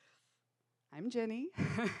I'm Jenny,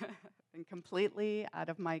 and completely out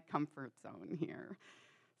of my comfort zone here,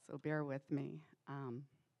 so bear with me.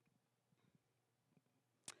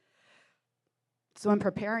 So in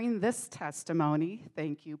preparing this testimony,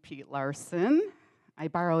 thank you, Pete Larson, I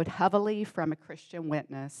borrowed heavily from a Christian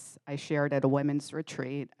witness I shared at a women's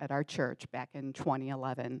retreat at our church back in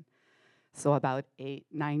 2011, so about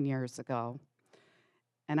 9 years ago.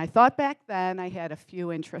 And I thought back then I had a few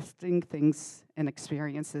interesting things and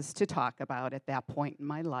experiences to talk about at that point in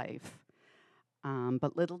my life.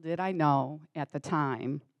 But little did I know at the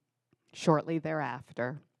time, shortly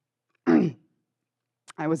thereafter, I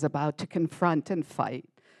was about to confront and fight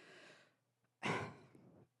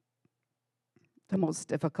the most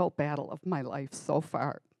difficult battle of my life so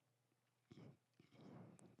far.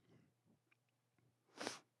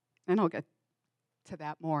 And I'll get to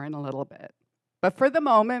that more in a little bit. But for the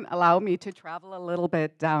moment, allow me to travel a little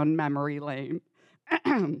bit down memory lane.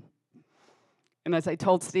 And as I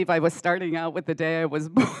told Steve, I was starting out with the day I was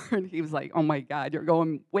born. He was like, oh my God, you're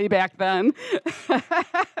going way back then.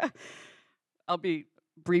 I'll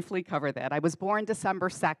briefly cover that. I was born December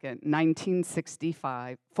 2nd,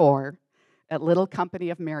 1964, at Little Company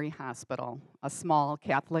of Mary Hospital, a small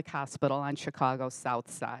Catholic hospital on Chicago's South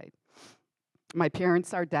Side. My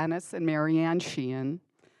parents are Dennis and Mary Ann Sheehan.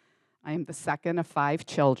 I am the second of 5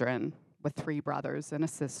 children with 3 brothers and a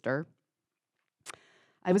sister.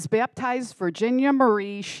 I was baptized Virginia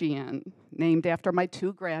Marie Sheehan, named after my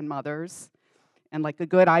 2 grandmothers, and like a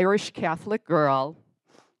good Irish Catholic girl,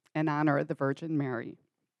 in honor of the Virgin Mary.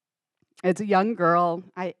 As a young girl,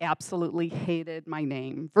 I absolutely hated my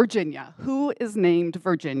name, Virginia. Who is named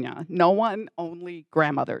Virginia? No one, only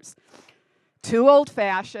grandmothers. Too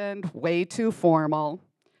old-fashioned, way too formal.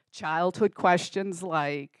 Childhood questions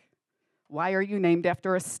like, why are you named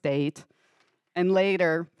after a state? And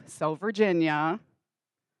later, so Virginia,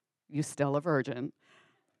 you still a virgin.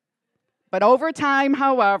 But over time,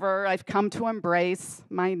 however, I've come to embrace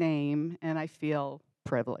my name, and I feel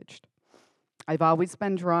privileged. I've always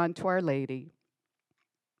been drawn to Our Lady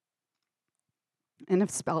and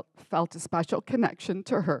have felt a special connection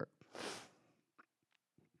to her.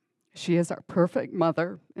 She is our perfect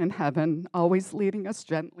mother in heaven, always leading us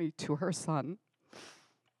gently to her Son.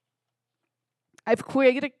 I've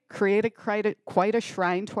created quite a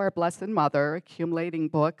shrine to our Blessed Mother, accumulating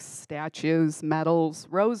books, statues, medals,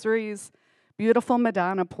 rosaries, beautiful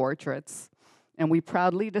Madonna portraits, and we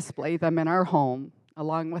proudly display them in our home,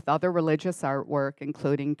 along with other religious artwork,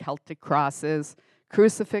 including Celtic crosses,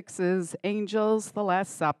 crucifixes, angels, the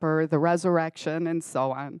Last Supper, the Resurrection, and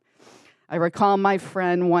so on. I recall my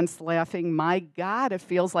friend once laughing, "My God, it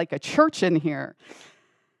feels like a church in here."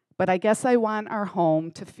 But I guess I want our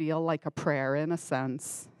home to feel like a prayer in a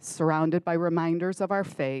sense, surrounded by reminders of our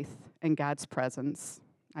faith and God's presence.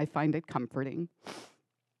 I find it comforting.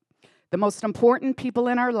 The most important people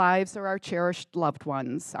in our lives are our cherished loved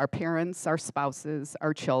ones, our parents, our spouses,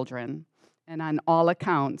 our children. And on all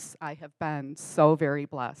accounts, I have been so very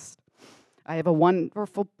blessed. I have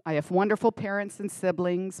wonderful parents and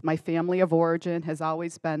siblings. My family of origin has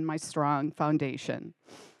always been my strong foundation.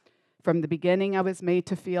 From the beginning, I was made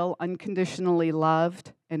to feel unconditionally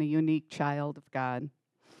loved and a unique child of God.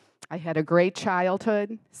 I had a great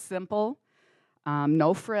childhood, simple,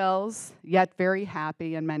 no frills, yet very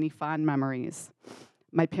happy and many fond memories.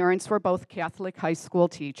 My parents were both Catholic high school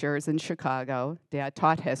teachers in Chicago. Dad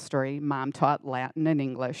taught history, Mom taught Latin and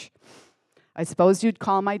English. I suppose you'd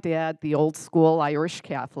call my dad the old school Irish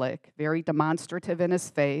Catholic, very demonstrative in his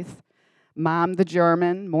faith. Mom, the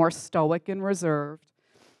German, more stoic and reserved,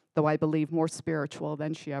 though I believe more spiritual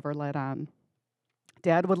than she ever let on.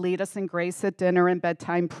 Dad would lead us in grace at dinner and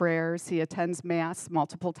bedtime prayers. He attends Mass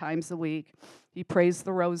multiple times a week. He prays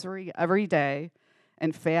the rosary every day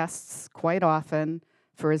and fasts quite often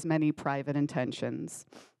for his many private intentions,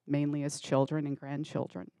 mainly his children and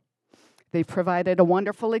grandchildren. They provided a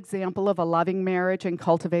wonderful example of a loving marriage and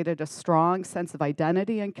cultivated a strong sense of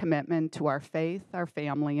identity and commitment to our faith, our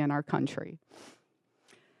family, and our country.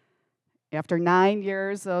 After 9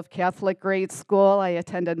 years of Catholic grade school, I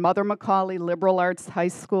attended Mother Macaulay Liberal Arts High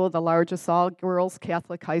School, the largest all-girls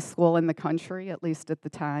Catholic high school in the country, at least at the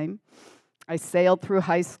time. I sailed through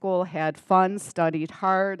high school, had fun, studied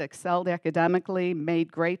hard, excelled academically,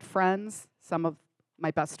 made great friends, some of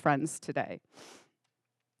my best friends today.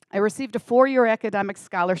 I received a 4-year academic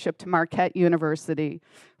scholarship to Marquette University,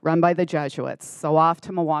 run by the Jesuits, so off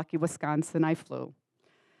to Milwaukee, Wisconsin I flew.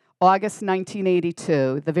 August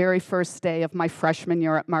 1982, the very first day of my freshman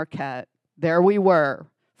year at Marquette, there we were,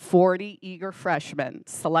 40 eager freshmen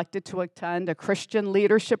selected to attend a Christian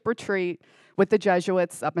leadership retreat with the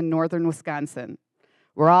Jesuits up in northern Wisconsin.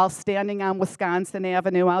 We're all standing on Wisconsin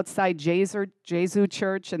Avenue outside Jesu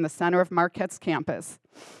Church in the center of Marquette's campus.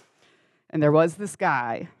 And there was this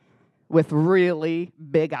guy with really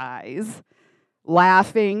big eyes,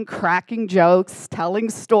 laughing, cracking jokes, telling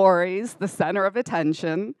stories, the center of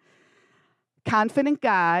attention. Confident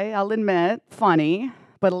guy, I'll admit, funny,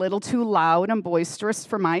 but a little too loud and boisterous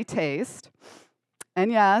for my taste.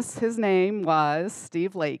 And yes, his name was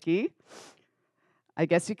Steve Lakey. I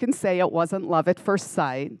guess you can say it wasn't love at first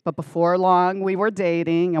sight, but before long we were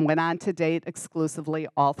dating and went on to date exclusively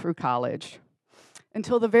all through college.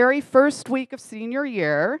 Until the very first week of senior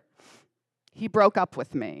year, he broke up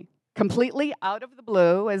with me, completely out of the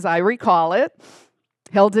blue, as I recall it.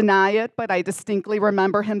 He'll deny it, but I distinctly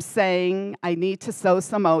remember him saying, "I need to sow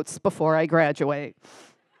some oats before I graduate."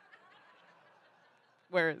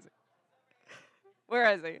 Where is he?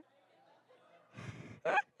 Where is he?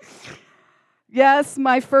 Yes,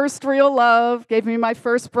 my first real love gave me my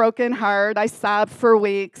first broken heart. I sobbed for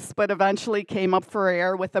weeks, but eventually came up for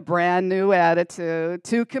air with a brand new attitude.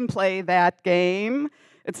 Two can play that game.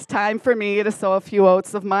 It's time for me to sow a few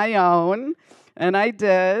oats of my own, and I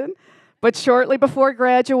did. But shortly before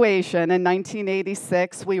graduation in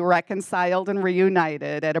 1986, we reconciled and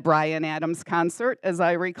reunited at a Bryan Adams concert, as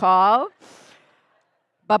I recall.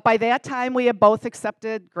 But by that time, we had both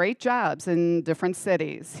accepted great jobs in different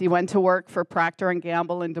cities. He went to work for Procter &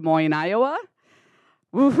 Gamble in Des Moines, Iowa.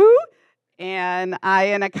 Woohoo! And I,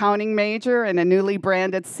 an accounting major and a newly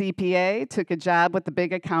branded CPA, took a job with the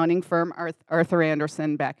big accounting firm Arthur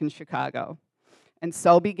Andersen back in Chicago. And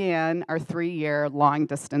so began our 3-year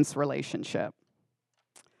long-distance relationship.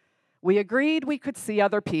 We agreed we could see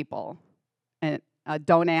other people, and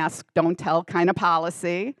don't ask, don't tell kind of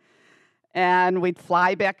policy. And we'd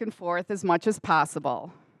fly back and forth as much as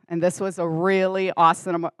possible. And this was a really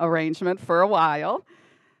awesome arrangement for a while.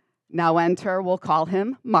 Now enter, we'll call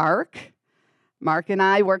him Mark. Mark and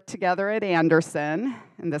I worked together at Andersen,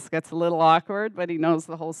 and this gets a little awkward, but he knows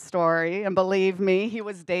the whole story. And believe me, he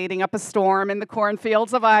was dating up a storm in the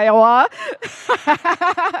cornfields of Iowa.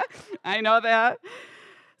 I know that.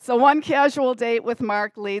 So one casual date with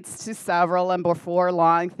Mark leads to several, and before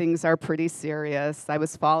long, things are pretty serious. I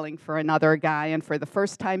was falling for another guy, and for the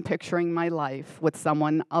first time picturing my life with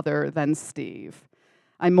someone other than Steve.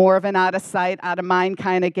 I'm more of an out-of-sight, out-of-mind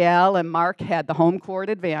kind of gal, and Mark had the home court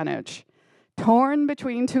advantage. Torn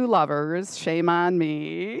between two lovers, shame on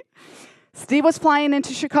me. Steve was flying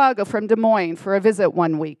into Chicago from Des Moines for a visit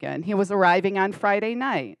one weekend. He was arriving on Friday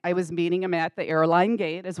night. I was meeting him at the airline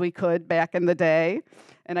gate, as we could back in the day,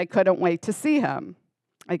 and I couldn't wait to see him.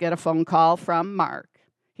 I get a phone call from Mark.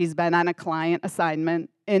 He's been on a client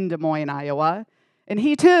assignment in Des Moines, Iowa, and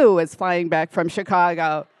he too is flying back from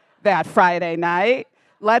Chicago that Friday night.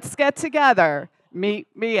 Let's get together.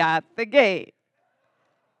 Meet me at the gate.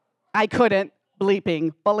 I couldn't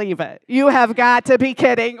bleeping believe it. You have got to be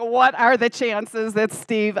kidding. What are the chances that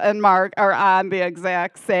Steve and Mark are on the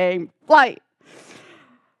exact same flight?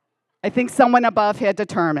 I think someone above had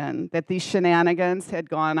determined that these shenanigans had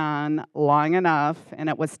gone on long enough, and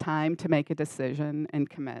it was time to make a decision and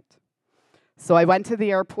commit. So I went to the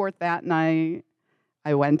airport that night.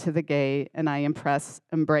 I went to the gate, and I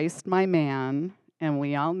embraced my man, and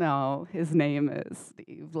we all know his name is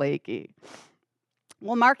Steve Lakey.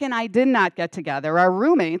 Well, Mark and I did not get together. Our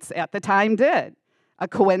roommates at the time did. A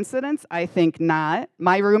coincidence? I think not.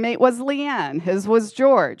 My roommate was Leanne. His was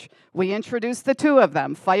George. We introduced the two of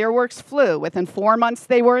them. Fireworks flew. Within 4 months,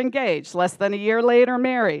 they were engaged. Less than a year later,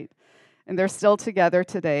 married. And they're still together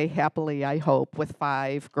today, happily, I hope, with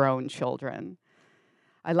 5 grown children.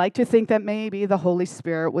 I like to think that maybe the Holy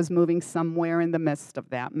Spirit was moving somewhere in the midst of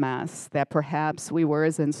that mess, that perhaps we were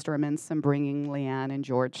his instruments in bringing Leanne and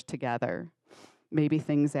George together. Maybe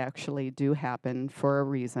things actually do happen for a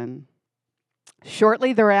reason.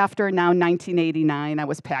 Shortly thereafter, now 1989, I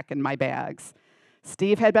was packing my bags.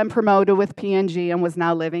 Steve had been promoted with P&G and was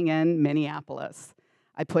now living in Minneapolis.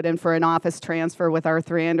 I put in for an office transfer with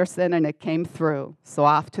Arthur Andersen, and it came through. So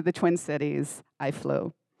off to the Twin Cities, I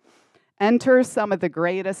flew. Enter some of the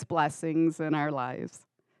greatest blessings in our lives.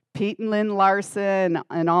 Pete and Lynn Larson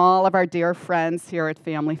and all of our dear friends here at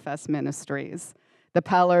Family Fest Ministries. The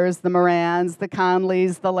Pellers, the Morans, the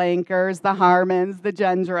Conleys, the Lankers, the Harmons, the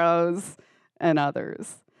Gendros, and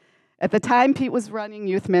others. At the time, Pete was running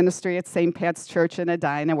youth ministry at St. Pat's Church in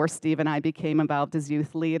Edina, where Steve and I became involved as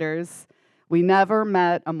youth leaders. We never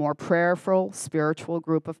met a more prayerful, spiritual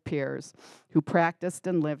group of peers who practiced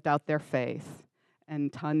and lived out their faith,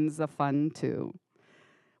 and tons of fun, too.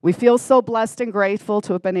 We feel so blessed and grateful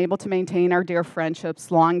to have been able to maintain our dear friendships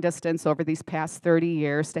long distance over these past 30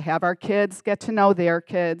 years, to have our kids get to know their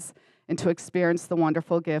kids, and to experience the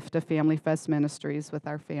wonderful gift of Family Fest Ministries with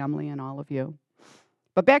our family and all of you.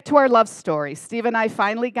 But back to our love story. Steve and I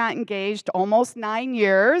finally got engaged almost 9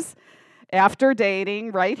 years after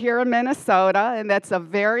dating right here in Minnesota, and that's a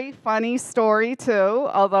very funny story too,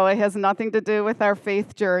 although it has nothing to do with our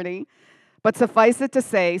faith journey. But suffice it to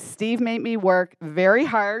say, Steve made me work very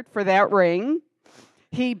hard for that ring.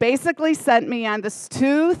 He basically sent me on this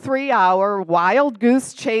 2-3-hour wild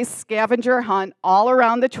goose chase scavenger hunt all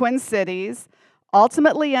around the Twin Cities,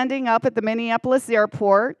 ultimately ending up at the Minneapolis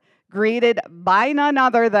airport, greeted by none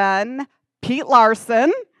other than Pete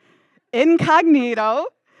Larson, incognito,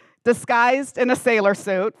 disguised in a sailor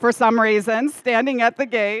suit for some reason, standing at the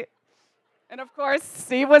gate. And of course,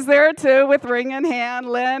 Steve was there too with ring in hand.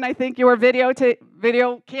 Lynn, I think you were video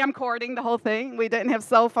camcording the whole thing. We didn't have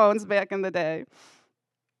cell phones back in the day.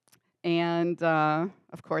 And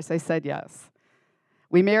of course, I said yes.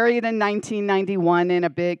 We married in 1991 in a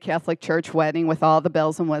big Catholic church wedding with all the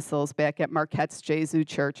bells and whistles back at Marquette's Jesu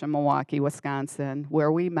Church in Milwaukee, Wisconsin,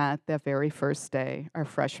 where we met that very first day, our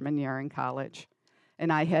freshman year in college.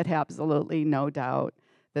 And I had absolutely no doubt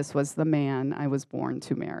this was the man I was born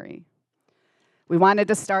to marry. We wanted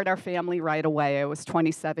to start our family right away. I was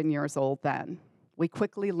 27 years old then. We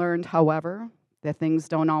quickly learned, however, that things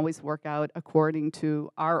don't always work out according to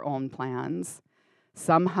our own plans.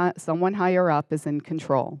 Someone higher up is in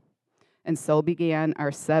control. And so began our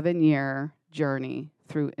 7-year journey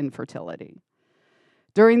through infertility.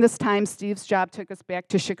 During this time, Steve's job took us back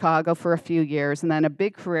to Chicago for a few years, and then a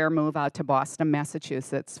big career move out to Boston,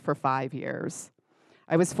 Massachusetts for 5 years.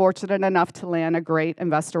 I was fortunate enough to land a great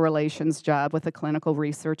investor relations job with a clinical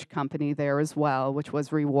research company there as well, which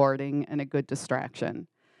was rewarding and a good distraction.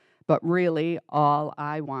 But really, all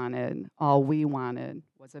we wanted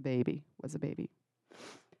was a baby.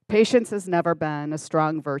 Patience has never been a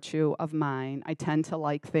strong virtue of mine. I tend to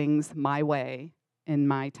like things my way in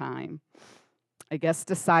my time. I guess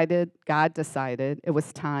God decided it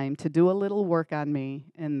was time to do a little work on me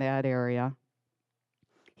in that area.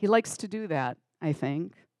 He likes to do that, I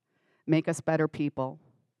think, make us better people,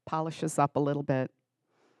 polish us up a little bit.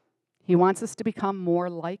 He wants us to become more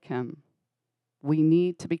like him. We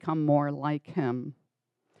need to become more like him.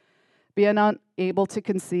 Being unable to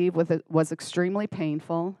conceive was extremely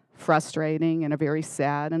painful, frustrating, and a very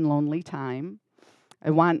sad and lonely time. I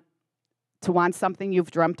want something you've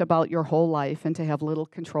dreamt about your whole life and to have little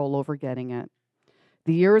control over getting it.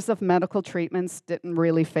 The years of medical treatments didn't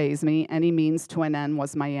really faze me. Any means to an end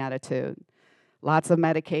was my attitude. Lots of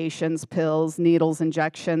medications, pills, needles,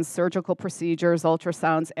 injections, surgical procedures,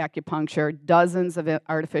 ultrasounds, acupuncture, dozens of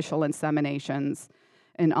artificial inseminations,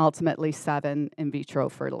 and ultimately 7 in vitro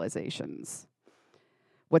fertilizations.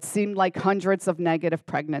 What seemed like hundreds of negative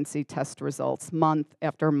pregnancy test results month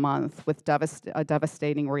after month, with a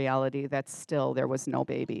devastating reality that still there was no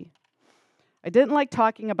baby. I didn't like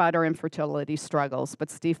talking about our infertility struggles,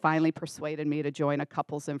 but Steve finally persuaded me to join a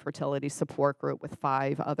couples infertility support group with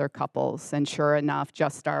 5 other couples. And sure enough,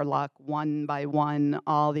 just our luck, one by one,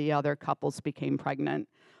 all the other couples became pregnant,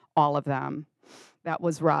 all of them. That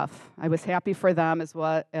was rough. I was happy for them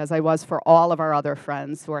as I was for all of our other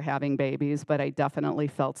friends who are having babies, but I definitely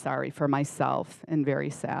felt sorry for myself and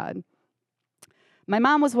very sad. My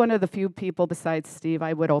mom was one of the few people besides Steve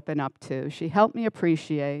I would open up to. She helped me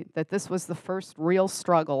appreciate that this was the first real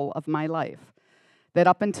struggle of my life, that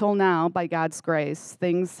up until now, by God's grace,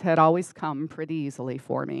 things had always come pretty easily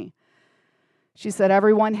for me. She said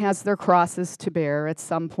everyone has their crosses to bear at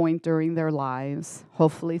some point during their lives.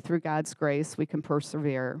 Hopefully, through God's grace, we can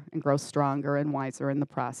persevere and grow stronger and wiser in the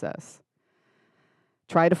process.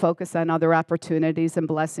 Try to focus on other opportunities and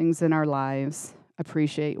blessings in our lives.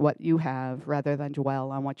 Appreciate what you have rather than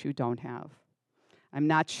dwell on what you don't have. I'm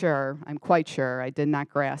quite sure I did not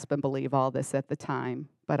grasp and believe all this at the time,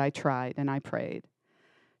 but I tried and I prayed.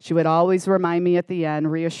 She would always remind me at the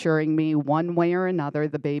end, reassuring me one way or another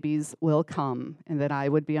the babies will come and that I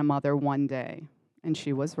would be a mother one day. And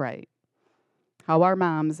she was right. How our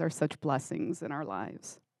moms are such blessings in our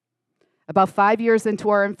lives. About 5 years into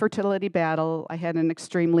our infertility battle, I had an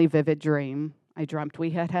extremely vivid dream. I dreamt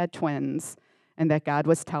we had twins and that God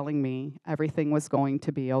was telling me everything was going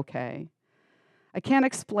to be okay. I can't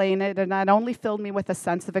explain it, and it only filled me with a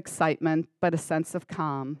sense of excitement, but a sense of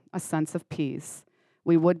calm, a sense of peace.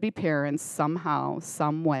 We would be parents somehow,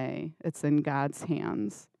 some way. It's in God's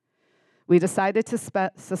hands. We decided to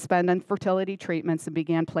suspend infertility treatments and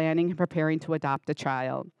began planning and preparing to adopt a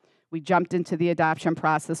child. We jumped into the adoption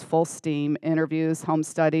process full steam, interviews, home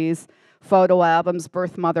studies, photo albums,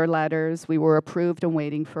 birth mother letters. We were approved and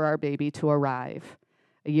waiting for our baby to arrive.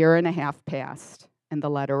 1.5 years passed, and the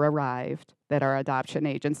letter arrived that our adoption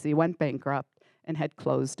agency went bankrupt and had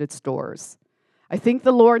closed its doors. I think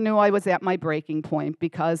the Lord knew I was at my breaking point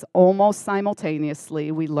because almost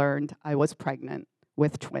simultaneously we learned I was pregnant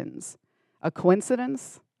with twins. A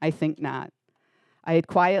coincidence? I think not. I had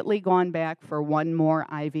quietly gone back for one more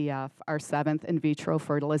IVF, our 7th in vitro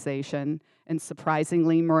fertilization, and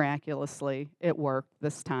surprisingly, miraculously, it worked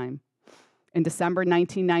this time. In December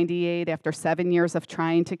 1998, after 7 years of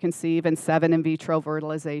trying to conceive and 7 in vitro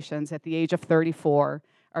fertilizations, at the age of 34,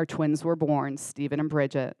 our twins were born, Stephen and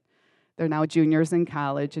Bridget. They're now juniors in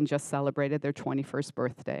college and just celebrated their 21st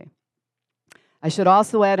birthday. I should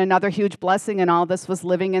also add another huge blessing in all this was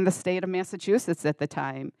living in the state of Massachusetts at the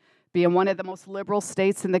time. Being one of the most liberal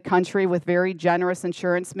states in the country with very generous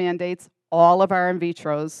insurance mandates, all of our in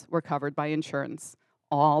vitros were covered by insurance,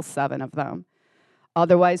 all 7 of them.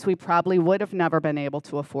 Otherwise, we probably would have never been able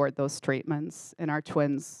to afford those treatments, and our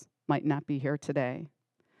twins might not be here today.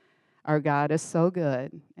 Our God is so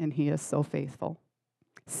good, and He is so faithful.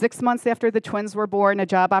 6 months after the twins were born, a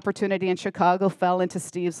job opportunity in Chicago fell into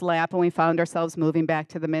Steve's lap, and we found ourselves moving back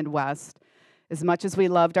to the Midwest. As much as we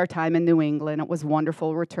loved our time in New England, it was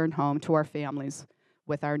wonderful to return home to our families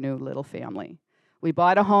with our new little family. We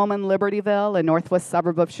bought a home in Libertyville, a northwest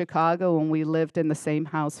suburb of Chicago, and we lived in the same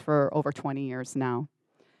house for over 20 years now.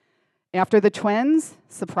 After the twins,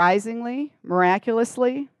 surprisingly,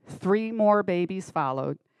 miraculously, 3 more babies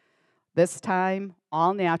followed. This time,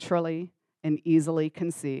 all naturally and easily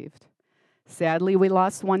conceived. Sadly, we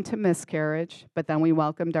lost one to miscarriage, but then we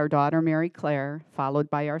welcomed our daughter, Mary Claire, followed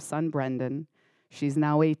by our son, Brendan. She's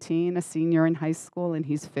now 18, a senior in high school, and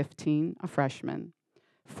he's 15, a freshman.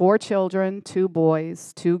 4 children, 2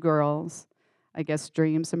 boys, 2 girls. I guess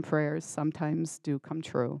dreams and prayers sometimes do come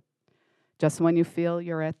true. Just when you feel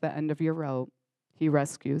you're at the end of your rope, He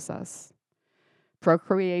rescues us.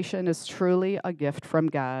 Procreation is truly a gift from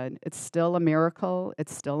God. It's still a miracle,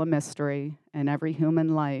 it's still a mystery, and every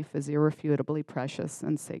human life is irrefutably precious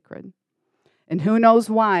and sacred. And who knows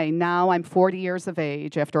why, now I'm 40 years of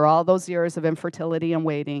age, after all those years of infertility and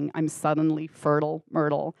waiting, I'm suddenly fertile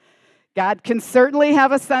Myrtle. God can certainly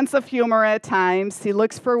have a sense of humor at times. He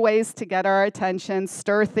looks for ways to get our attention,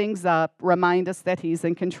 stir things up, remind us that He's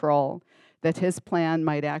in control, that His plan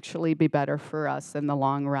might actually be better for us in the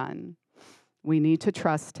long run. We need to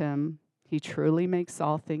trust Him. He truly makes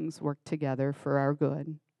all things work together for our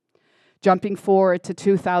good. Jumping forward to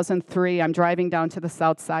 2003, I'm driving down to the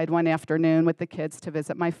South Side one afternoon with the kids to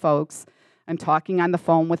visit my folks. I'm talking on the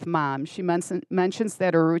phone with Mom. She mentions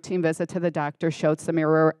that her routine visit to the doctor showed some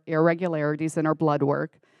irregularities in her blood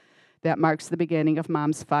work. That marks the beginning of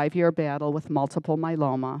Mom's 5-year battle with multiple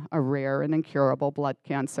myeloma, a rare and incurable blood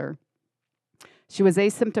cancer. She was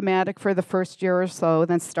asymptomatic for the first year or so,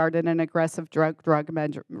 then started an aggressive drug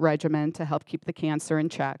regimen to help keep the cancer in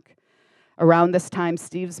check. Around this time,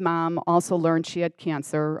 Steve's mom also learned she had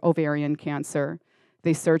cancer, ovarian cancer.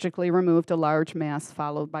 They surgically removed a large mass,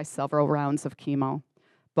 followed by several rounds of chemo.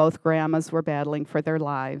 Both grandmas were battling for their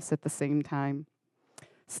lives at the same time.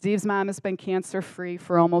 Steve's mom has been cancer-free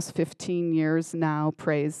for almost 15 years now,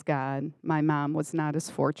 praise God. My mom was not as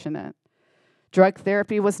fortunate. Drug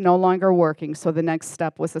therapy was no longer working, so the next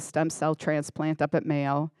step was a stem cell transplant up at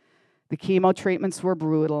Mayo. The chemo treatments were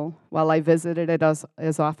brutal. While I visited it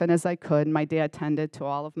as often as I could, my dad tended to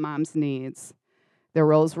all of Mom's needs. Their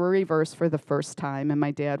roles were reversed for the first time, and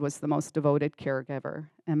my dad was the most devoted caregiver,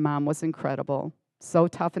 and Mom was incredible. So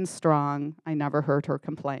tough and strong, I never heard her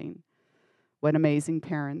complain. What amazing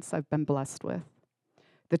parents I've been blessed with.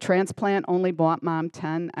 The transplant only bought Mom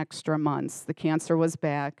 10 extra months. The cancer was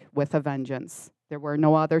back with a vengeance. There were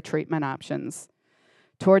no other treatment options.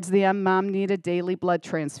 Towards the end, Mom needed daily blood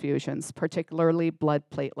transfusions, particularly blood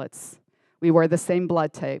platelets. We were the same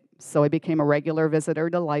blood type, so I became a regular visitor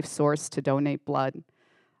to LifeSource to donate blood.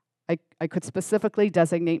 I could specifically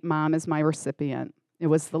designate Mom as my recipient. It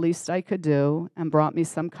was the least I could do and brought me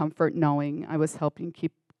some comfort knowing I was helping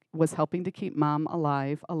to keep Mom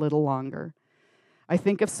alive a little longer. I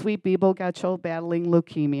think of sweet Bebo Getchell battling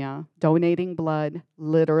leukemia. Donating blood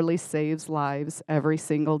literally saves lives every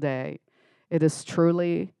single day. It is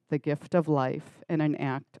truly the gift of life and an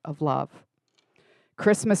act of love.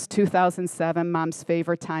 Christmas 2007, Mom's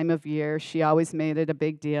favorite time of year. She always made it a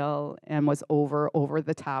big deal and was over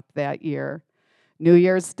the top that year. New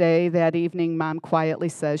Year's Day, that evening, Mom quietly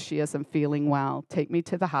says she isn't feeling well. Take me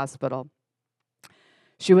to the hospital.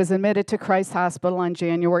 She was admitted to Christ Hospital on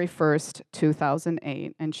January 1st,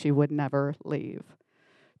 2008, and she would never leave.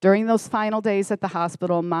 During those final days at the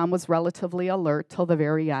hospital, Mom was relatively alert till the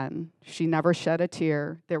very end. She never shed a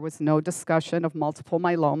tear. There was no discussion of multiple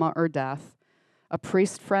myeloma or death. A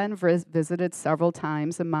priest friend visited several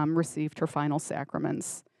times, and Mom received her final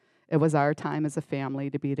sacraments. It was our time as a family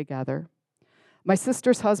to be together. My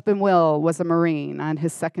sister's husband, Will, was a Marine on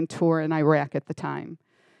his second tour in Iraq at the time.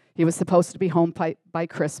 He was supposed to be home by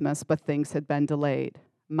Christmas, but things had been delayed.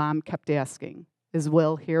 Mom kept asking, "Is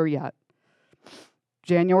Will here yet?"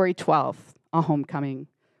 January 12th, a homecoming.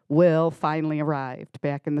 Will finally arrived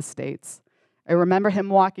back in the States. I remember him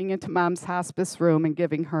walking into Mom's hospice room and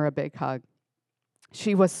giving her a big hug.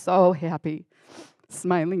 She was so happy,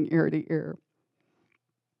 smiling ear to ear.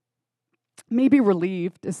 Maybe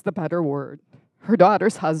relieved is the better word. Her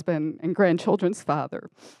daughter's husband and grandchildren's father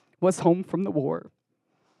was home from the war.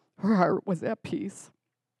 Her heart was at peace.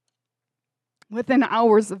 Within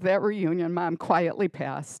hours of that reunion, Mom quietly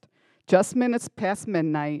passed, just minutes past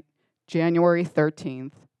midnight, January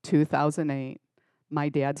 13th, 2008, my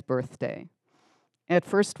dad's birthday. At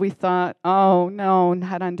first we thought, oh no,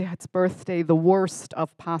 not on Dad's birthday, the worst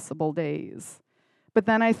of possible days. But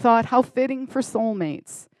then I thought, how fitting for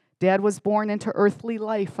soulmates. Dad was born into earthly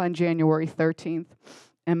life on January 13th,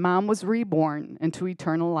 and Mom was reborn into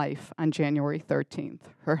eternal life on January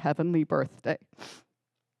 13th, her heavenly birthday.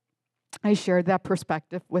 I shared that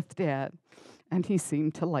perspective with Dad, and he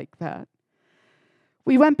seemed to like that.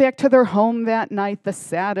 We went back to their home that night, the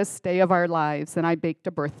saddest day of our lives, and I baked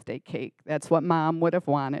a birthday cake. That's what Mom would have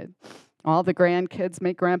wanted. All the grandkids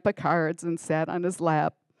made Grandpa cards and sat on his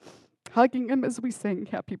lap, hugging him as we sang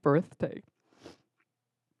happy birthday.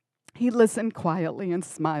 He listened quietly and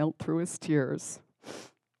smiled through his tears.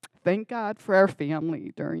 Thank God for our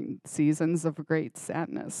family during seasons of great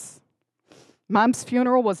sadness. Mom's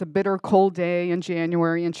funeral was a bitter, cold day in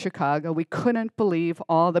January in Chicago. We couldn't believe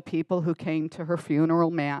all the people who came to her funeral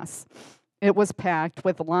mass. It was packed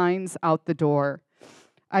with lines out the door.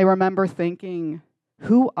 I remember thinking,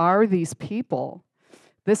 who are these people?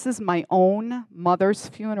 This is my own mother's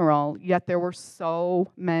funeral, yet there were so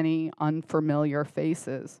many unfamiliar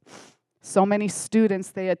faces. So many students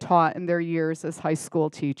they had taught in their years as high school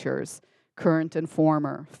teachers, current and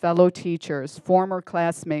former, fellow teachers, former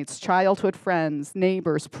classmates, childhood friends,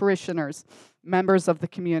 neighbors, parishioners, members of the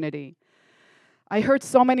community. I heard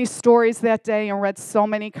so many stories that day and read so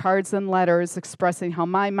many cards and letters expressing how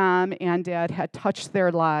my mom and dad had touched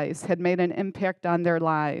their lives, had made an impact on their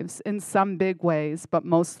lives in some big ways, but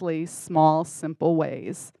mostly small, simple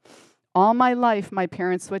ways. All my life, my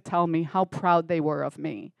parents would tell me how proud they were of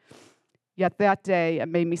me. Yet that day, it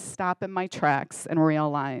made me stop in my tracks and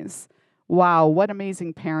realize, wow, what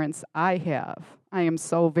amazing parents I have. I am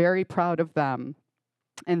so very proud of them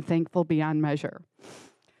and thankful beyond measure.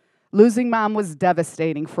 Losing Mom was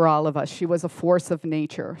devastating for all of us. She was a force of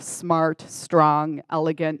nature, smart, strong,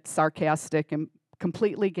 elegant, sarcastic, and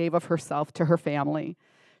completely gave of herself to her family.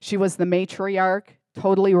 She was the matriarch,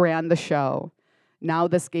 totally ran the show. Now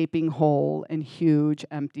this gaping hole and huge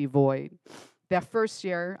empty void. That first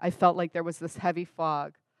year, I felt like there was this heavy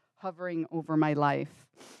fog hovering over my life.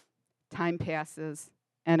 Time passes,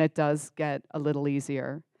 and it does get a little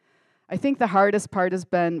easier. I think the hardest part has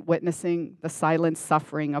been witnessing the silent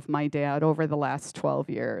suffering of my dad over the last 12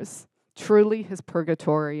 years. Truly his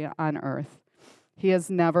purgatory on earth. He has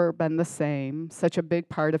never been the same. Such a big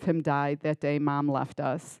part of him died that day Mom left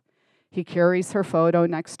us. He carries her photo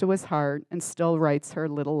next to his heart and still writes her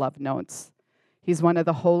little love notes. He's one of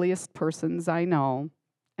the holiest persons I know,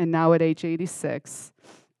 and now at age 86,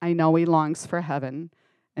 I know he longs for heaven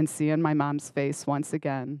and seeing my mom's face once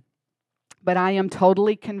again. But I am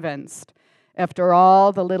totally convinced, after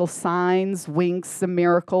all the little signs, winks, and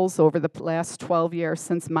miracles over the last 12 years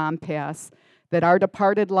since Mom passed, that our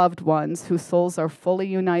departed loved ones, whose souls are fully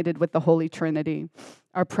united with the Holy Trinity,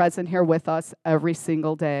 are present here with us every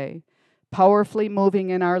single day, powerfully moving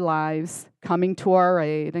in our lives, coming to our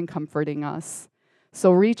aid and comforting us.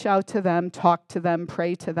 So reach out to them, talk to them,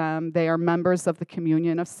 pray to them. They are members of the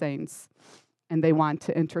communion of saints, and they want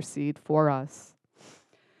to intercede for us.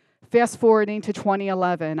 Fast forwarding to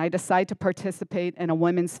 2011, I decided to participate in a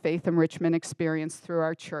women's faith enrichment experience through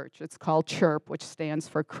our church. It's called CHIRP, which stands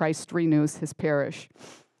for Christ Renews His Parish.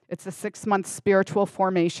 It's a 6-month spiritual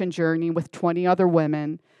formation journey with 20 other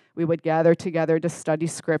women. We would gather together to study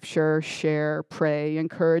scripture, share, pray,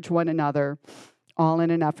 encourage one another, all in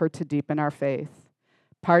an effort to deepen our faith.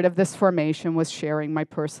 Part of this formation was sharing my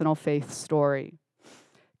personal faith story.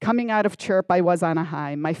 Coming out of CHIRP, I was on a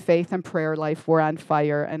high. My faith and prayer life were on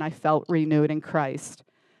fire, and I felt renewed in Christ.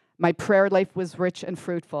 My prayer life was rich and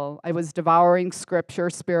fruitful. I was devouring scripture,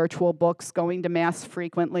 spiritual books, going to Mass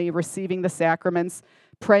frequently, receiving the sacraments,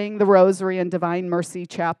 praying the Rosary and Divine Mercy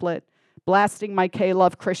Chaplet, blasting my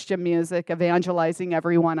K-Love Christian music, evangelizing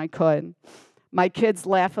everyone I could. My kids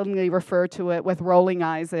laughingly refer to it with rolling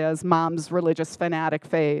eyes as mom's religious fanatic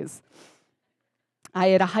phase. I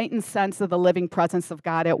had a heightened sense of the living presence of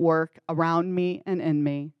God at work around me and in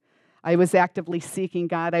me. I was actively seeking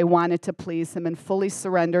God. I wanted to please Him and fully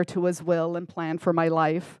surrender to His will and plan for my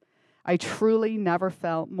life. I truly never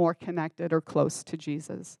felt more connected or close to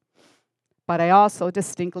Jesus. But I also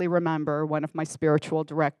distinctly remember one of my spiritual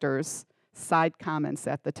director's side comments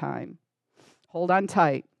at the time. Hold on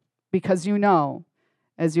tight, because you know,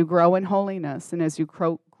 as you grow in holiness and as you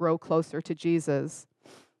grow closer to Jesus,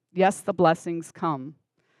 yes, the blessings come,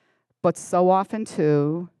 but so often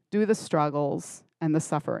too do the struggles and the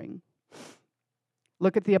suffering.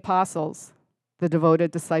 Look at the apostles, the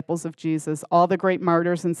devoted disciples of Jesus, all the great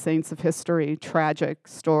martyrs and saints of history, tragic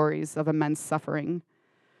stories of immense suffering.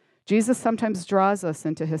 Jesus sometimes draws us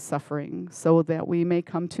into His suffering so that we may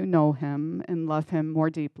come to know Him and love Him more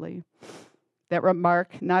deeply. That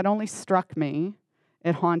remark not only struck me,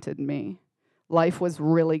 it haunted me. Life was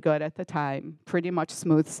really good at the time, pretty much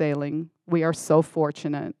smooth sailing. We are so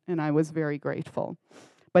fortunate, and I was very grateful.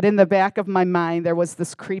 But in the back of my mind, there was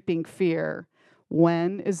this creeping fear.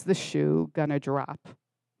 When is the shoe gonna drop?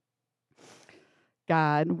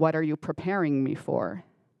 God, what are you preparing me for?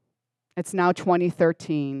 It's now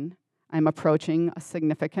 2013. I'm approaching a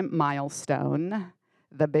significant milestone,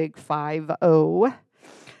 the big 5-0.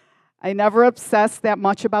 I never obsessed that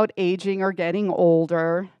much about aging or getting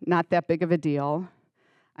older, not that big of a deal.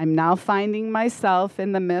 I'm now finding myself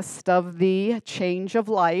in the midst of the change of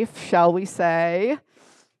life, shall we say,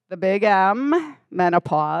 the big M,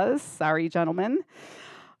 menopause. Sorry, gentlemen.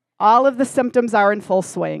 All of the symptoms are in full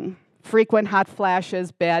swing. Frequent hot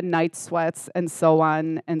flashes, bad night sweats, and so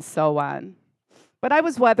on and so on. But I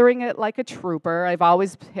was weathering it like a trooper. I've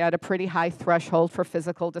always had a pretty high threshold for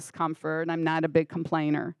physical discomfort, and I'm not a big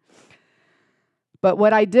complainer. But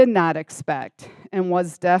what I did not expect, and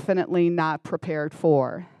was definitely not prepared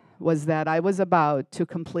for, was that I was about to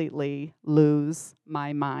completely lose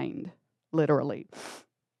my mind, literally.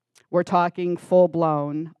 We're talking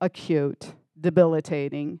full-blown, acute,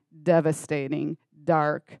 debilitating, devastating,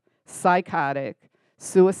 dark, psychotic,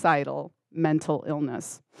 suicidal, mental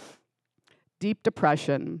illness, deep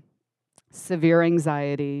depression, severe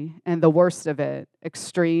anxiety, and the worst of it,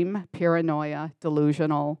 extreme paranoia,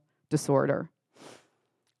 delusional disorder.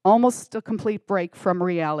 Almost a complete break from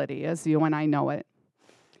reality, as you and I know it.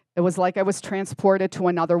 It was like I was transported to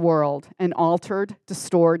another world, an altered,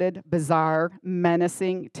 distorted, bizarre,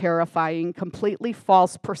 menacing, terrifying, completely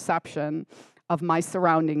false perception of my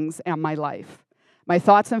surroundings and my life. My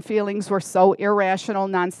thoughts and feelings were so irrational,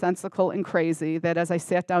 nonsensical, and crazy that as I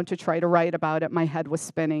sat down to try to write about it, my head was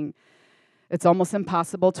spinning. It's almost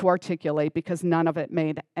impossible to articulate because none of it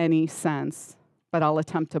made any sense, but I'll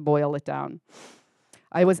attempt to boil it down.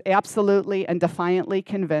 I was absolutely and defiantly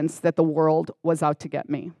convinced that the world was out to get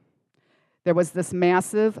me. There was this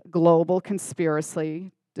massive global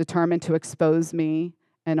conspiracy determined to expose me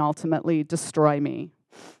and ultimately destroy me.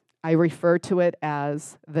 I refer to it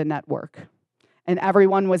as the network. And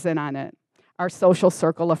everyone was in on it. Our social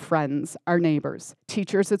circle of friends, our neighbors,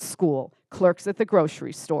 teachers at school, clerks at the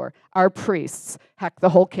grocery store, our priests, heck, the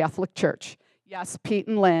whole Catholic Church. Yes, Pete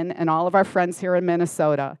and Lynn and all of our friends here in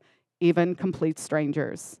Minnesota, even complete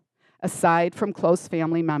strangers. Aside from close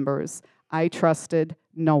family members, I trusted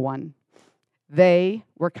no one. They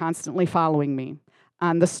were constantly following me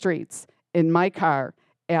on the streets, in my car,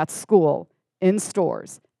 at school, in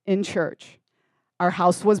stores, in church. Our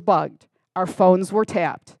house was bugged. Our phones were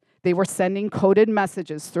tapped. They were sending coded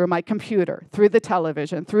messages through my computer, through the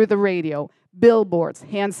television, through the radio, billboards,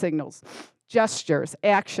 hand signals, gestures,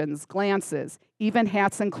 actions, glances, even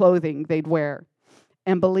hats and clothing they'd wear.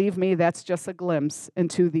 And believe me, that's just a glimpse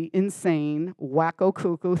into the insane,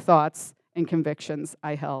 wacko-cuckoo thoughts and convictions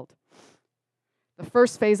I held. The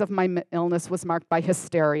first phase of my illness was marked by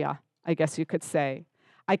hysteria, I guess you could say.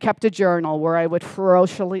 I kept a journal where I would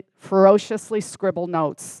ferociously scribble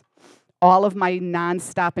notes, all of my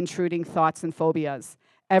nonstop intruding thoughts and phobias,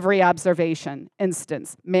 every observation,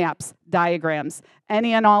 instance, maps, diagrams,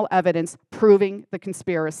 any and all evidence proving the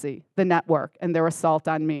conspiracy, the network, and their assault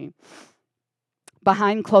on me.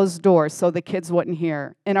 Behind closed doors so the kids wouldn't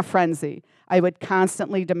hear, in a frenzy, I would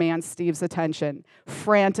constantly demand Steve's attention,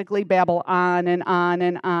 frantically babble on and on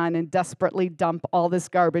and on, and desperately dump all this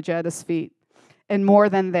garbage at his feet. And more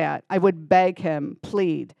than that, I would beg him,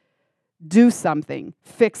 plead, do something,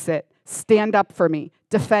 fix it, stand up for me,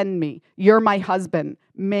 defend me. You're my husband.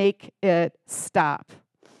 Make it stop.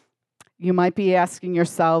 You might be asking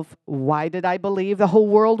yourself, why did I believe the whole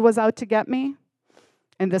world was out to get me?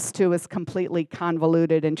 And this too is completely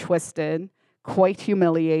convoluted and twisted, quite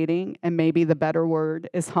humiliating, and maybe the better word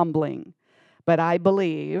is humbling. But I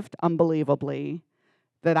believed, unbelievably,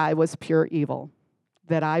 that I was pure evil,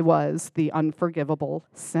 that I was the unforgivable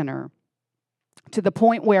sinner. To the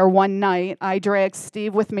point where one night I dragged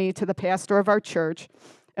Steve with me to the pastor of our church,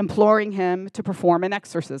 imploring him to perform an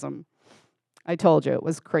exorcism. I told you, it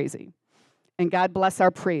was crazy. And God bless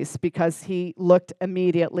our priest, because he looked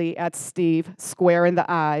immediately at Steve square in the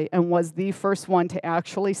eye and was the first one to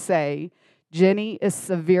actually say, Ginny is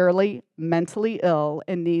severely mentally ill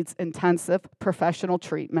and needs intensive professional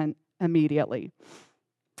treatment immediately.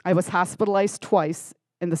 I was hospitalized twice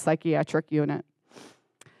in the psychiatric unit.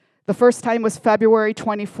 The first time was February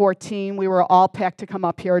 2014. We were all packed to come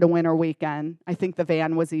up here to winter weekend. I think the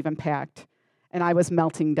van was even packed, and I was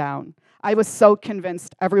melting down. I was so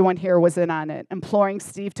convinced everyone here was in on it, imploring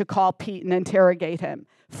Steve to call Pete and interrogate him,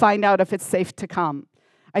 find out if it's safe to come.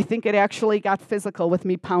 I think it actually got physical with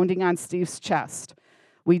me pounding on Steve's chest.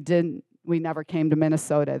 We never came to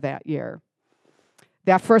Minnesota that year.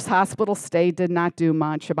 That first hospital stay did not do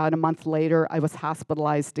much. About a month later, I was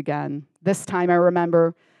hospitalized again. This time I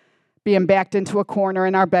remember being backed into a corner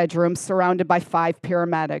in our bedroom, surrounded by 5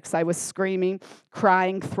 paramedics. I was screaming,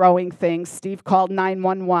 crying, throwing things. Steve called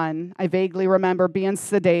 911. I vaguely remember being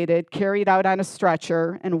sedated, carried out on a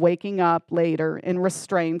stretcher, and waking up later in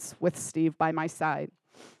restraints with Steve by my side.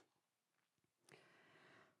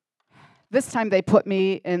 This time they put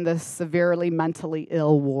me in the severely mentally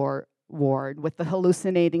ill ward with the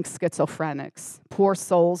hallucinating schizophrenics, poor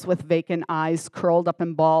souls with vacant eyes curled up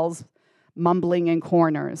in balls, mumbling in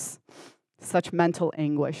corners. Such mental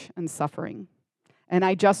anguish and suffering. And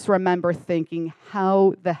I just remember thinking,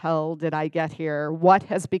 how the hell did I get here? What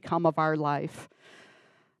has become of our life?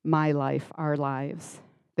 My life, our lives.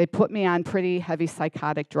 They put me on pretty heavy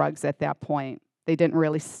psychotic drugs at that point. They didn't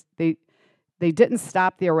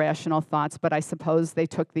stop the irrational thoughts, but I suppose they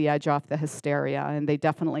took the edge off the hysteria, and they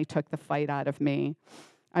definitely took the fight out of me.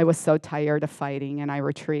 I was so tired of fighting, and I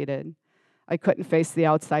retreated. I couldn't face the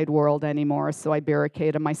outside world anymore, so I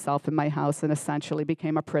barricaded myself in my house and essentially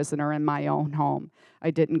became a prisoner in my own home.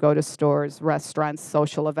 I didn't go to stores, restaurants,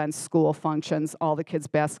 social events, school functions, all the kids'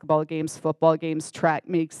 basketball games, football games, track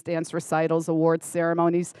meets, dance recitals, awards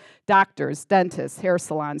ceremonies, doctors, dentists, hair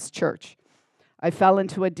salons, church. I fell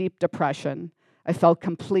into a deep depression. I felt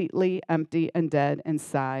completely empty and dead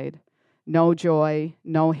inside. No joy,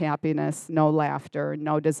 no happiness, no laughter,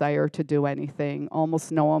 no desire to do anything,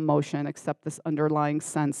 almost no emotion except this underlying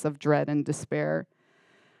sense of dread and despair.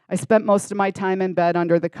 I spent most of my time in bed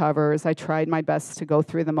under the covers. I tried my best to go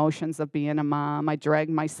through the motions of being a mom. I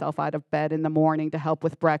dragged myself out of bed in the morning to help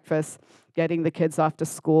with breakfast, getting the kids off to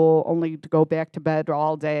school, only to go back to bed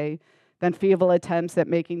all day. Then feeble attempts at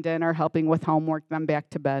making dinner, helping with homework, then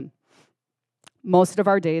back to bed. Most of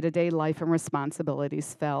our day-to-day life and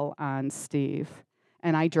responsibilities fell on Steve.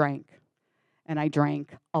 And I drank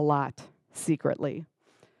a lot, secretly.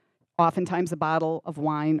 Oftentimes a bottle of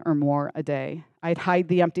wine or more a day. I'd hide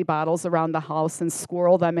the empty bottles around the house and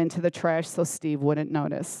squirrel them into the trash so Steve wouldn't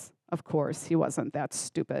notice. Of course, he wasn't that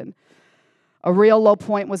stupid. A real low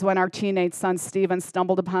point was when our teenage son, Steven,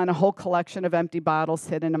 stumbled upon a whole collection of empty bottles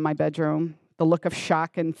hidden in my bedroom. The look of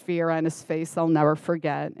shock and fear on his face I'll never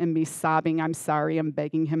forget, and me sobbing, I'm sorry, and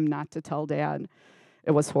begging him not to tell Dad.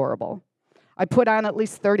 It was horrible. I put on at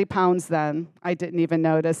least 30 pounds then. I didn't even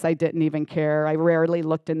notice. I didn't even care. I rarely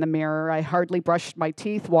looked in the mirror. I hardly brushed my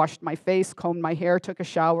teeth, washed my face, combed my hair, took a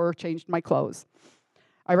shower, changed my clothes.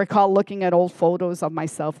 I recall looking at old photos of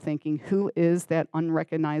myself thinking, who is that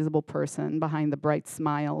unrecognizable person behind the bright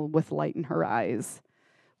smile with light in her eyes?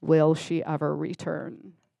 Will she ever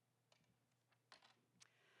return?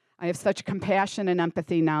 I have such compassion and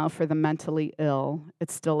empathy now for the mentally ill.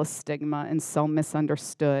 It's still a stigma and so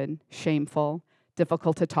misunderstood, shameful,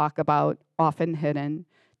 difficult to talk about, often hidden,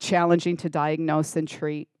 challenging to diagnose and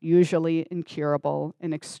treat, usually incurable,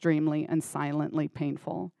 and extremely and silently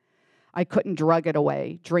painful. I couldn't drug it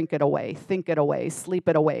away, drink it away, think it away, sleep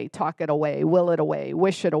it away, talk it away, will it away,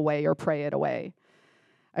 wish it away, or pray it away.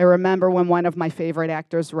 I remember when one of my favorite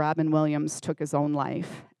actors, Robin Williams, took his own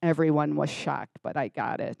life. Everyone was shocked, but I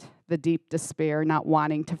got it. The deep despair, not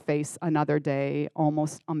wanting to face another day,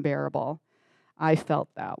 almost unbearable. I felt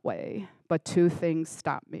that way, but 2 things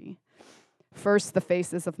stopped me. First, the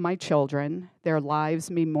faces of my children. Their lives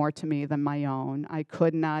mean more to me than my own. I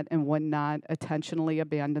could not and would not intentionally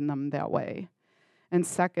abandon them that way. And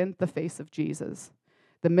second, the face of Jesus.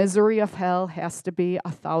 The misery of hell has to be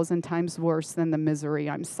 1,000 times worse than the misery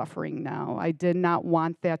I'm suffering now. I did not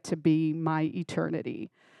want that to be my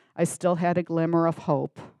eternity. I still had a glimmer of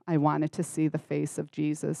hope. I wanted to see the face of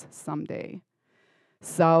Jesus someday.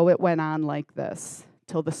 So it went on like this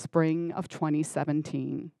till the spring of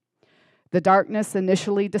 2017. The darkness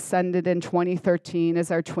initially descended in 2013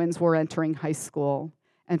 as our twins were entering high school,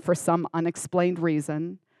 and for some unexplained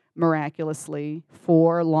reason, miraculously,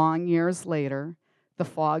 4 long years later, the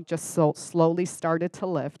fog just slowly started to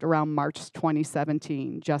lift around March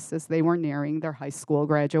 2017, just as they were nearing their high school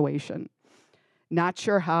graduation. Not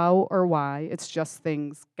sure how or why, it's just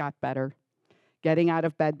things got better. Getting out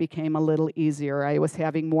of bed became a little easier. I was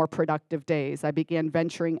having more productive days. I began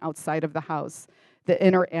venturing outside of the house. The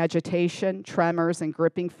inner agitation, tremors, and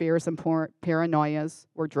gripping fears and paranoias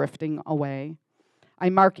were drifting away. I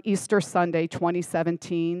mark Easter Sunday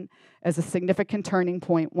 2017 as a significant turning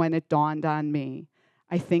point when it dawned on me.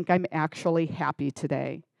 I think I'm actually happy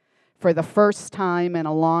today. For the first time in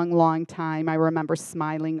a long, long time, I remember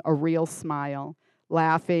smiling a real smile,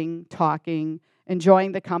 laughing, talking,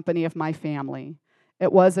 enjoying the company of my family.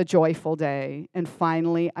 It was a joyful day, and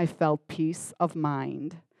finally I felt peace of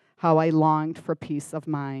mind. How I longed for peace of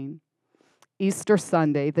mind. Easter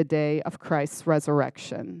Sunday, the day of Christ's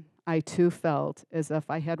resurrection, I too felt as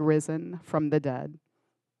if I had risen from the dead.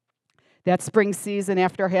 That spring season,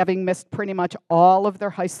 after having missed pretty much all of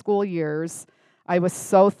their high school years, I was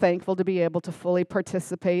so thankful to be able to fully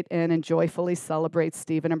participate in and joyfully celebrate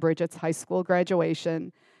Stephen and Bridget's high school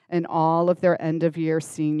graduation and all of their end-of-year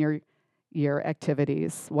senior year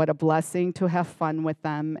activities. What a blessing to have fun with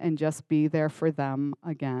them and just be there for them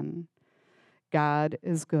again. God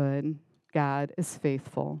is good. God is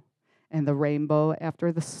faithful. And the rainbow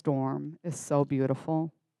after the storm is so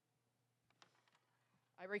beautiful.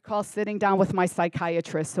 I recall sitting down with my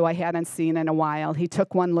psychiatrist, who I hadn't seen in a while. He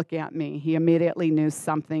took one look at me. He immediately knew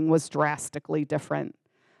something was drastically different.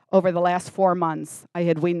 Over the last 4 months, I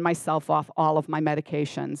had weaned myself off all of my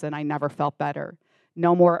medications, and I never felt better.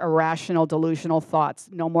 No more irrational, delusional thoughts.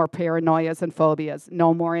 No more paranoias and phobias.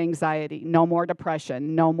 No more anxiety. No more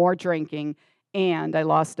depression. No more drinking. And I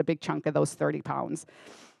lost a big chunk of those 30 pounds.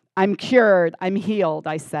 I'm cured. I'm healed,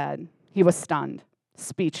 I said. He was stunned,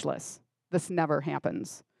 speechless. This never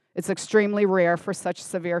happens. It's extremely rare for such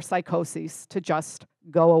severe psychoses to just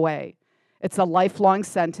go away. It's a lifelong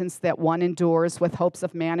sentence that one endures with hopes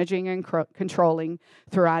of managing and controlling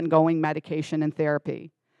through ongoing medication and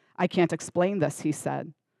therapy. I can't explain this, he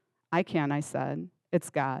said. I can, I said. It's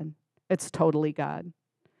God. It's totally God.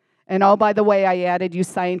 And oh, by the way, I added, you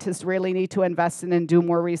scientists really need to invest in and do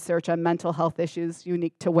more research on mental health issues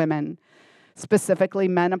unique to women, specifically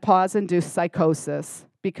menopause-induced psychosis,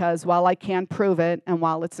 because while I can't prove it and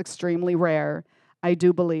while it's extremely rare, I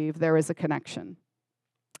do believe there is a connection.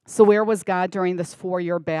 So where was God during this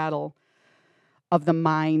 4-year battle of the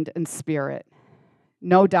mind and spirit?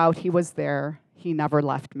 No doubt he was there. He never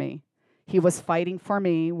left me. He was fighting for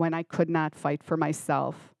me when I could not fight for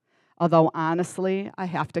myself. Although honestly, I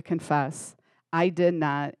have to confess, I did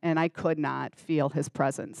not and I could not feel his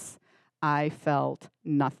presence. I felt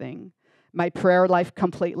nothing. My prayer life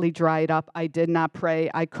completely dried up. I did not pray.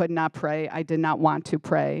 I could not pray. I did not want to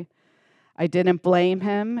pray. I didn't blame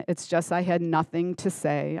him. It's just I had nothing to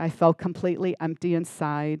say. I felt completely empty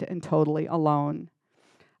inside and totally alone.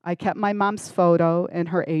 I kept my mom's photo and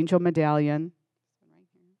her angel medallion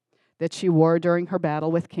that she wore during her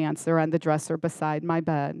battle with cancer on the dresser beside my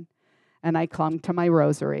bed, and I clung to my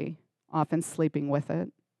rosary, often sleeping with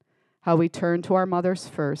it. How we turn to our mothers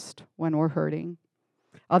first when we're hurting.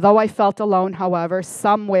 Although I felt alone, however,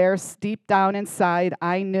 somewhere deep down inside,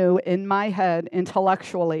 I knew in my head,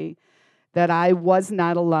 intellectually, that I was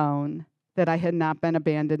not alone, that I had not been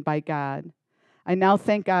abandoned by God. I now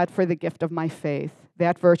thank God for the gift of my faith,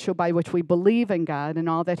 that virtue by which we believe in God and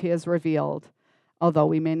all that he has revealed, although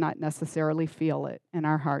we may not necessarily feel it in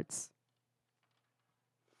our hearts.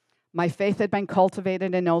 My faith had been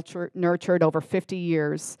cultivated and nurtured over 50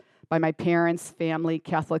 years by my parents, family,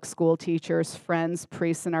 Catholic school teachers, friends,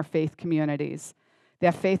 priests, and our faith communities.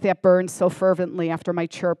 That faith that burned so fervently after my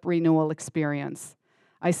CHIRP renewal experience.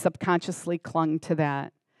 I subconsciously clung to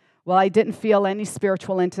that. While I didn't feel any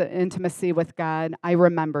spiritual intimacy with God, I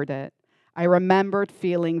remembered it. I remembered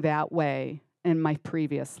feeling that way in my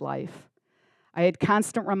previous life. I had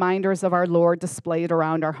constant reminders of our Lord displayed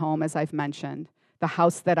around our home, as I've mentioned. The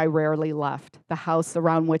house that I rarely left, the house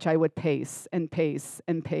around which I would pace and pace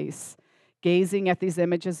and pace, gazing at these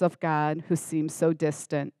images of God who seemed so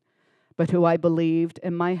distant, but who I believed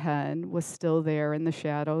in my head was still there in the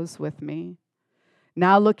shadows with me.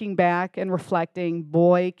 Now looking back and reflecting,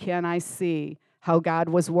 boy, can I see how God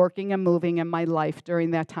was working and moving in my life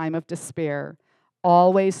during that time of despair,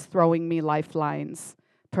 always throwing me lifelines,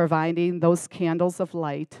 providing those candles of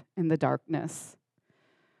light in the darkness.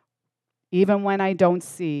 Even when I don't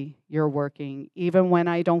see, you're working. Even when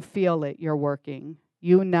I don't feel it, you're working.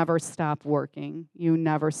 You never stop working. You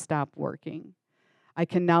never stop working. I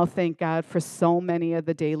can now thank God for so many of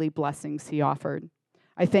the daily blessings He offered.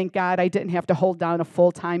 I thank God I didn't have to hold down a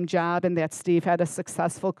full-time job and that Steve had a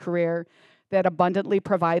successful career that abundantly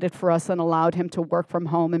provided for us and allowed him to work from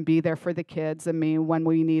home and be there for the kids and me when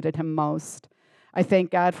we needed him most. I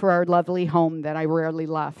thank God for our lovely home that I rarely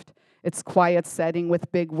left. Its quiet setting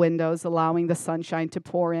with big windows allowing the sunshine to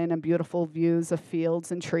pour in and beautiful views of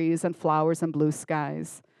fields and trees and flowers and blue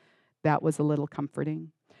skies. That was a little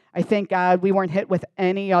comforting. I thank God we weren't hit with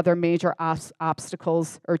any other major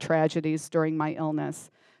obstacles or tragedies during my illness.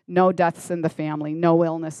 No deaths in the family, no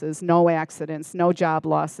illnesses, no accidents, no job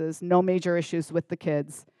losses, no major issues with the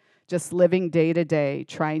kids. Just living day to day,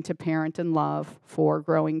 trying to parent and love 4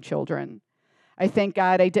 growing children. I thank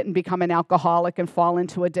God I didn't become an alcoholic and fall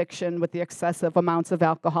into addiction with the excessive amounts of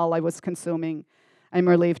alcohol I was consuming. I'm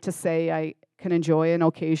relieved to say I can enjoy an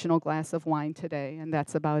occasional glass of wine today, and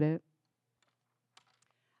that's about it.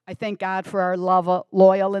 I thank God for our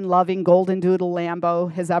loyal and loving Golden Doodle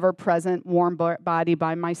Lambo, his ever-present warm body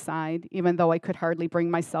by my side, even though I could hardly bring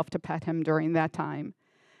myself to pet him during that time.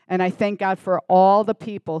 And I thank God for all the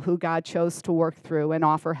people who God chose to work through and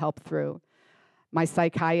offer help through. My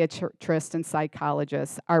psychiatrist and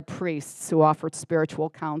psychologists, our priests who offered spiritual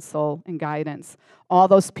counsel and guidance, all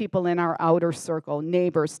those people in our outer circle,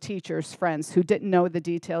 neighbors, teachers, friends who didn't know the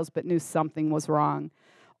details but knew something was wrong,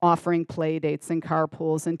 offering play dates and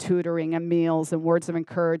carpools and tutoring and meals and words of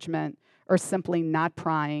encouragement, or simply not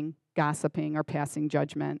prying, gossiping, or passing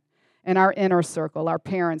judgment. In our inner circle, our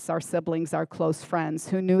parents, our siblings, our close friends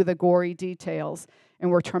who knew the gory details and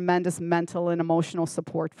were tremendous mental and emotional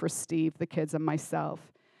support for Steve, the kids, and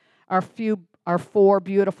myself. Our 4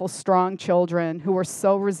 beautiful, strong children who were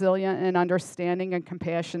so resilient and understanding and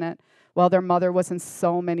compassionate while their mother was in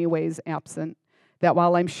so many ways absent, that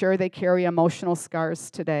while I'm sure they carry emotional scars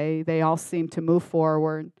today, they all seem to move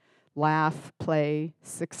forward, laugh, play,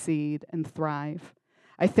 succeed, and thrive.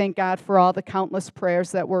 I thank God for all the countless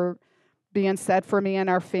prayers that were being said for me and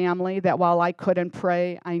our family, that while I couldn't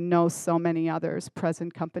pray, I know so many others,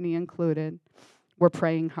 present company included, were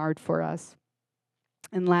praying hard for us.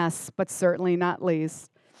 And last but certainly not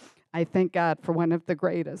least, I thank God for one of the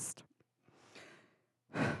greatest,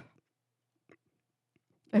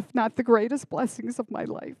 if not the greatest blessings of my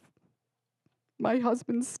life, my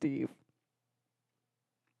husband, Steve.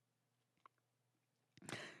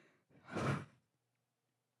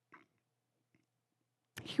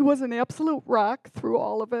 He was an absolute rock through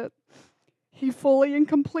all of it. He fully and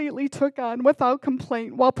completely took on, without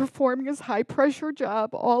complaint, while performing his high-pressure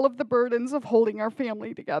job, all of the burdens of holding our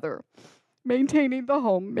family together. Maintaining the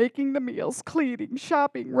home, making the meals, cleaning,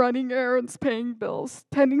 shopping, running errands, paying bills,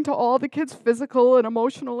 tending to all the kids' physical and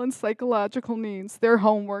emotional and psychological needs, their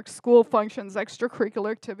homework, school functions,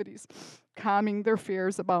 extracurricular activities, calming their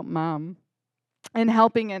fears about mom, and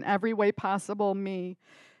helping in every way possible me,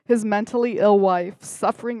 his mentally ill wife,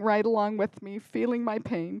 suffering right along with me, feeling my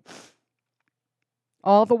pain,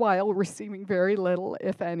 all the while receiving very little,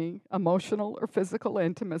 if any, emotional or physical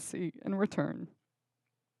intimacy in return.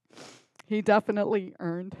 He definitely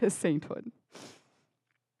earned his sainthood.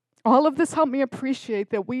 All of this helped me appreciate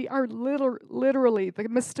that we are literally the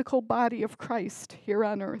mystical body of Christ here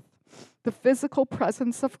on earth, the physical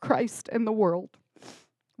presence of Christ in the world.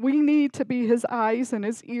 We need to be his eyes and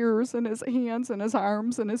his ears and his hands and his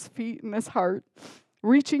arms and his feet and his heart,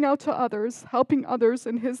 reaching out to others, helping others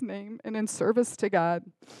in his name and in service to God.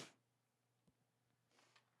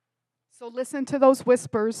 So listen to those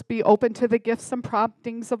whispers. Be open to the gifts and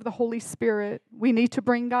promptings of the Holy Spirit. We need to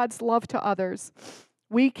bring God's love to others.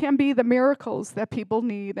 We can be the miracles that people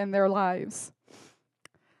need in their lives.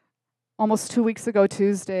 Almost 2 weeks ago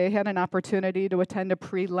Tuesday, I had an opportunity to attend a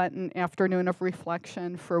pre-Lenten afternoon of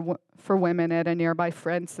reflection for women at a nearby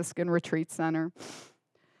Franciscan retreat center.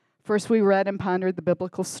 First, we read and pondered the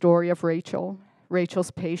biblical story of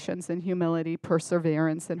Rachel's patience and humility,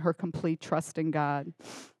 perseverance, and her complete trust in God.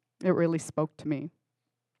 It really spoke to me.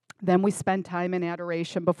 Then we spent time in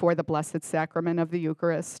adoration before the Blessed Sacrament of the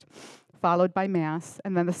Eucharist, followed by Mass,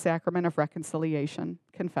 and then the Sacrament of Reconciliation,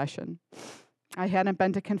 confession. I hadn't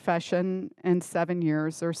been to confession in 7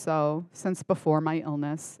 years or so, since before my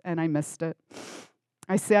illness, and I missed it.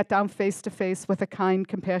 I sat down face to face with a kind,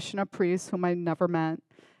 compassionate priest whom I'd never met,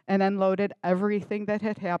 and unloaded everything that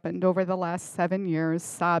had happened over the last 7 years,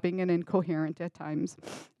 sobbing and incoherent at times,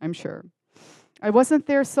 I'm sure. I wasn't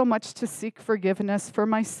there so much to seek forgiveness for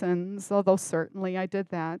my sins, although certainly I did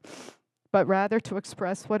that, but rather to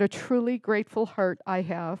express what a truly grateful heart I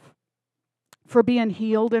have for being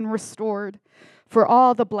healed and restored, for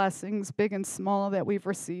all the blessings, big and small, that we've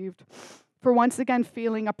received, for once again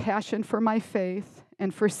feeling a passion for my faith,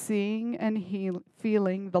 and for seeing and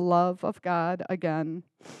feeling the love of God again.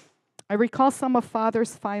 I recall some of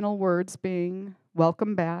Father's final words being,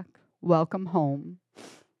 "Welcome back, welcome home."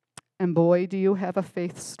 And boy, do you have a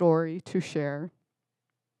faith story to share.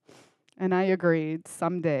 And I agreed,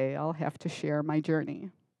 someday I'll have to share my journey.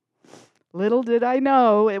 Little did I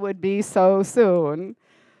know it would be so soon.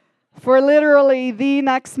 For literally the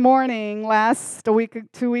next morning,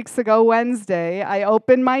 2 weeks ago, Wednesday, I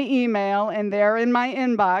opened my email, and there in my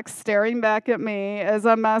inbox, staring back at me, is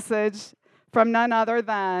a message from none other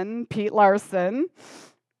than Pete Larson.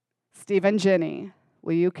 "Stephen Ginny,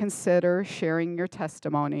 will you consider sharing your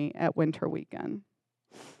testimony at Winter Weekend?"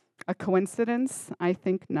 A coincidence? I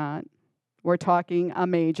think not. We're talking a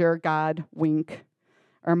major God wink,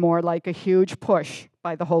 or more like a huge push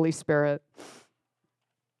by the Holy Spirit.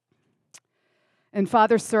 In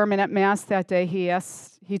Father's sermon at Mass that day,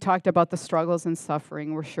 he talked about the struggles and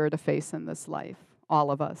suffering we're sure to face in this life,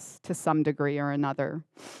 all of us, to some degree or another.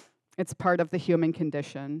 It's part of the human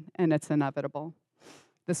condition, and it's inevitable.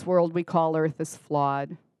 This world we call Earth is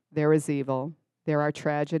flawed. There is evil. There are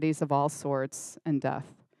tragedies of all sorts and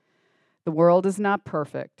death. The world is not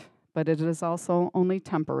perfect, but it is also only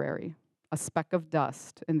temporary, a speck of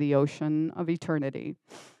dust in the ocean of eternity.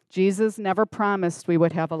 Jesus never promised we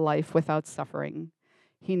would have a life without suffering.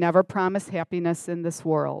 He never promised happiness in this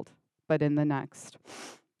world, but in the next.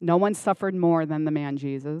 No one suffered more than the man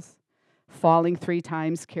Jesus, falling 3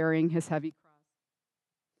 times, carrying his heavy cross,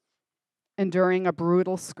 enduring a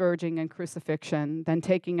brutal scourging and crucifixion, then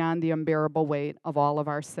taking on the unbearable weight of all of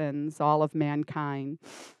our sins, all of mankind,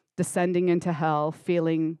 descending into hell,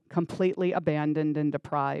 feeling completely abandoned and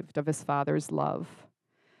deprived of his Father's love.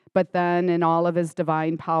 But then, in all of his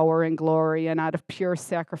divine power and glory, and out of pure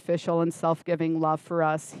sacrificial and self-giving love for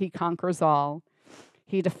us, he conquers all.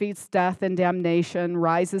 He defeats death and damnation,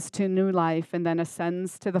 rises to new life, and then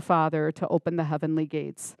ascends to the Father to open the heavenly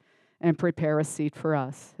gates and prepare a seat for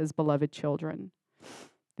us, his beloved children.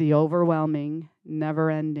 The overwhelming,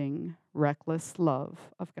 never-ending, reckless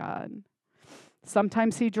love of God.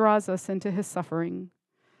 Sometimes he draws us into his suffering,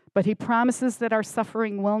 but he promises that our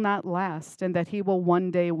suffering will not last and that he will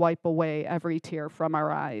one day wipe away every tear from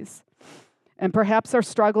our eyes. And perhaps our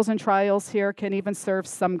struggles and trials here can even serve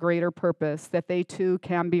some greater purpose, that they too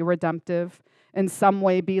can be redemptive, in some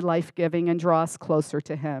way be life-giving and draw us closer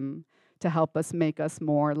to him, to help us make us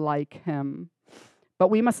more like him. But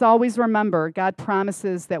we must always remember, God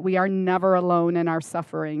promises that we are never alone in our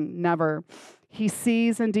suffering, never. He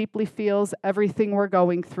sees and deeply feels everything we're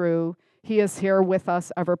going through. He is here with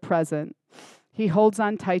us, ever present. He holds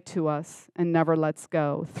on tight to us and never lets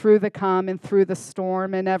go. Through the calm and through the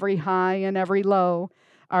storm, and every high and every low,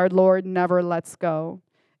 our Lord never lets go.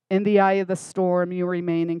 In the eye of the storm, you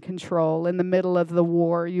remain in control. In the middle of the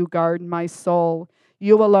war, you guard my soul.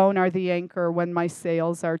 You alone are the anchor when my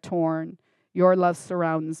sails are torn. Your love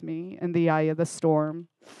surrounds me in the eye of the storm.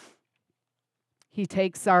 He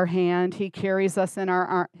takes our hand. He carries us in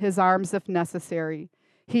his arms if necessary.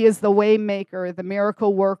 He is the way maker, the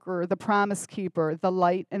miracle worker, the promise keeper, the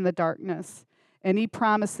light in the darkness. And he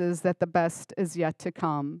promises that the best is yet to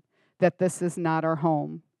come, that this is not our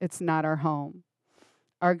home. It's not our home.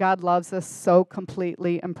 Our God loves us so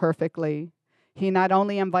completely and perfectly. He not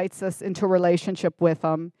only invites us into relationship with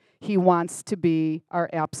him, he wants to be our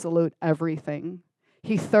absolute everything.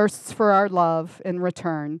 He thirsts for our love in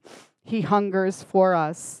return. He hungers for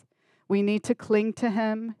us. We need to cling to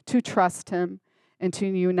him, to trust him, and to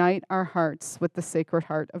unite our hearts with the Sacred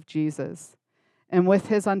Heart of Jesus. And with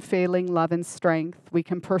his unfailing love and strength, we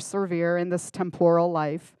can persevere in this temporal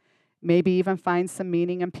life, maybe even find some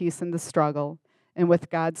meaning and peace in the struggle, and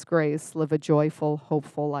with God's grace, live a joyful,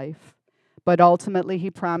 hopeful life. But ultimately,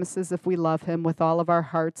 he promises if we love him with all of our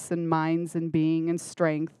hearts and minds and being and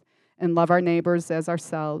strength, and love our neighbors as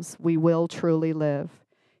ourselves, we will truly live.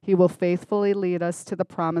 He will faithfully lead us to the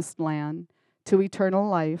promised land, to eternal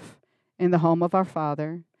life, in the home of our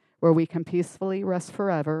Father, where we can peacefully rest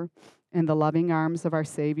forever in the loving arms of our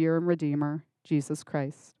Savior and Redeemer, Jesus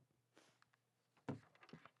Christ.